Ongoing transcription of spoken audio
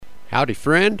Howdy,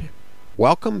 friend.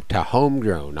 Welcome to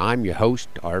Homegrown. I'm your host,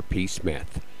 R.P.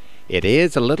 Smith. It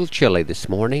is a little chilly this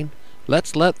morning.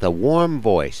 Let's let the warm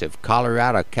voice of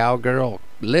Colorado cowgirl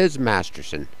Liz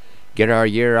Masterson get our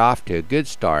year off to a good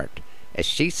start as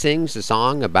she sings a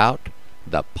song about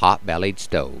the pot-bellied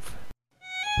stove.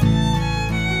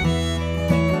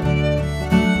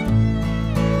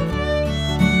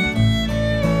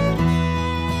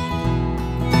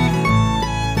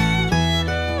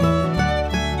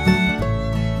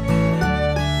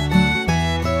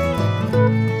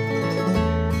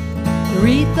 The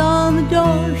wreath on the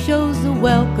door shows the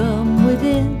welcome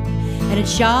within, and it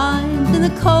shines in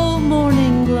the cold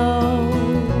morning glow.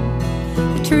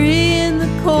 The tree in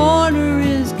the corner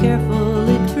is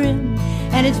carefully trimmed,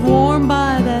 and it's warmed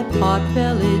by that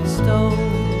pot-bellied stove.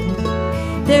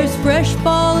 There's fresh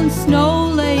fallen snow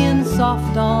laying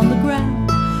soft on the ground.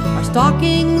 Our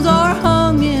stockings are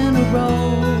hung in a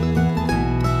row.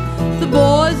 The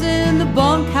boys in the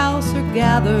bunkhouse are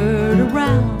gathered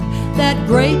around that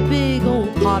great big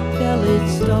old pot-bellied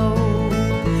stove.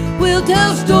 We'll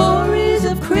tell stories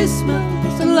of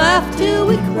Christmas and laugh till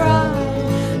we cry,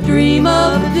 dream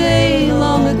of a day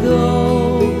long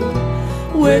ago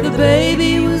where the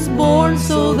baby was born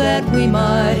so that we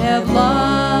might have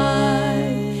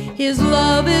life. His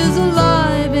love is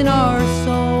alive in our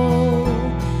soul,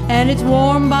 and it's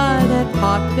warmed by that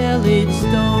pot-bellied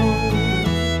stove.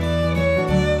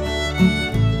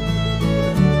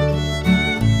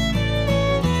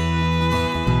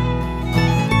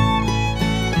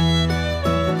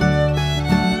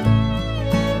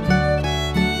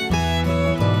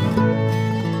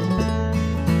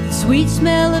 Sweet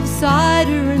smell of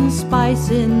cider and spice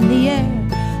in the air,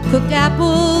 cooked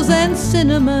apples and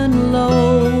cinnamon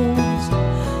loaves.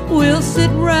 We'll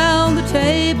sit round the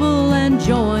table and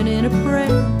join in a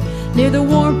prayer near the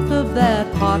warmth of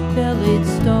that pot-bellied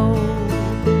stove.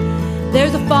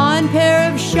 There's a fine pair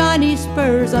of shiny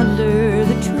spurs under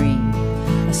the tree,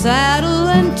 a saddle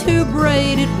and 2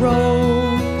 braided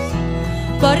robes.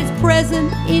 But it's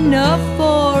present enough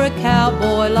for a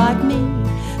cowboy like me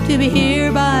to be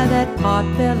here by that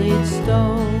pot-bellied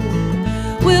stove.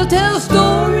 We'll tell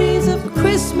stories of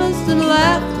Christmas and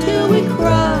laugh till we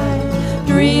cry,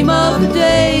 dream of a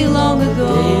day long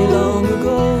ago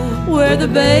where the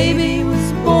baby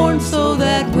was born so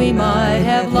that we might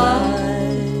have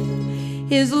life.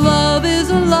 His love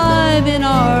is alive in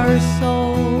our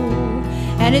soul,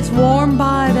 and it's warmed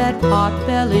by that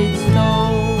pot-bellied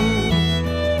stove.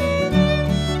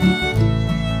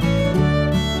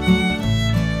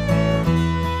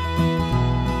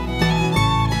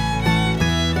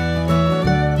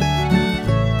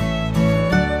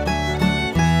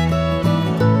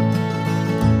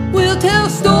 Tell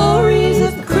stories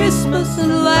of Christmas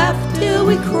and laugh till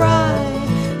we cry,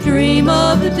 dream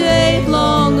of a day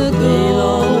long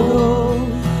ago.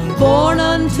 Born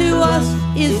unto us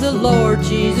is the Lord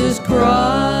Jesus Christ.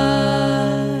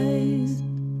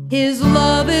 His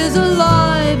love is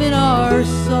alive in our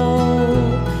soul,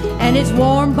 and it's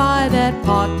warmed by that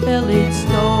pot-bellied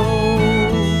stove.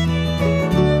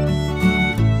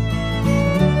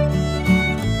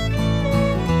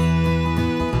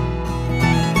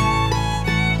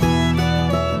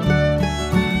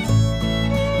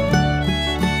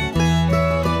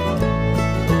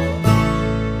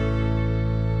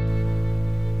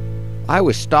 I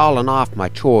was stalling off my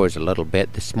chores a little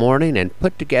bit this morning and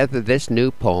put together this new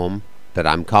poem that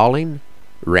I'm calling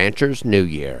Rancher's New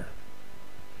Year.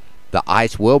 The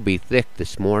ice will be thick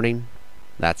this morning.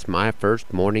 That's my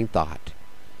first morning thought.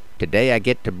 Today I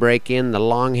get to break in the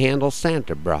long handle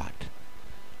Santa brought.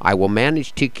 I will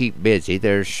manage to keep busy,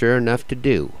 there's sure enough to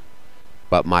do.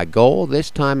 But my goal this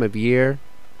time of year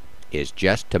is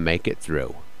just to make it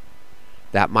through.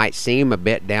 That might seem a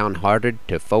bit downhearted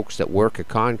to folks that work a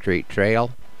concrete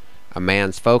trail. A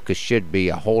man's focus should be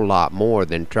a whole lot more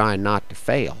than trying not to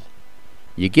fail.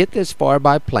 You get this far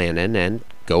by planning and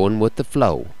going with the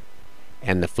flow,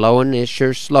 and the flowing is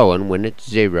sure slowing when it's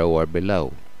 0 or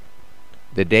below.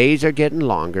 The days are getting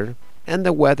longer, and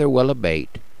the weather will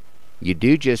abate. You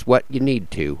do just what you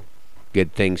need to.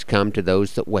 Good things come to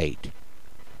those that wait.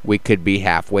 We could be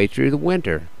halfway through the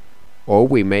winter, or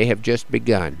we may have just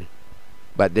begun.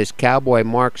 But this cowboy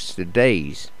marks the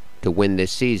days to when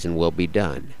this season will be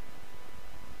done.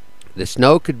 The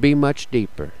snow could be much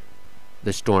deeper.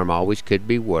 The storm always could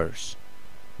be worse.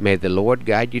 May the Lord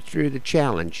guide you through the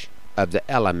challenge of the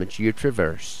elements you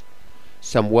traverse.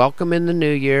 Some welcome in the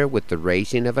new year with the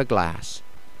raising of a glass.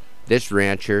 This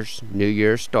rancher's new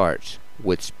year starts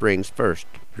with spring's first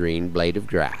green blade of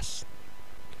grass.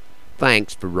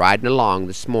 Thanks for riding along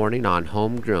this morning on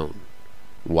Homegrown.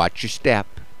 Watch your step.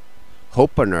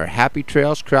 Hoping our happy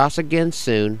trails cross again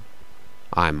soon.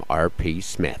 I'm R.P.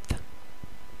 Smith.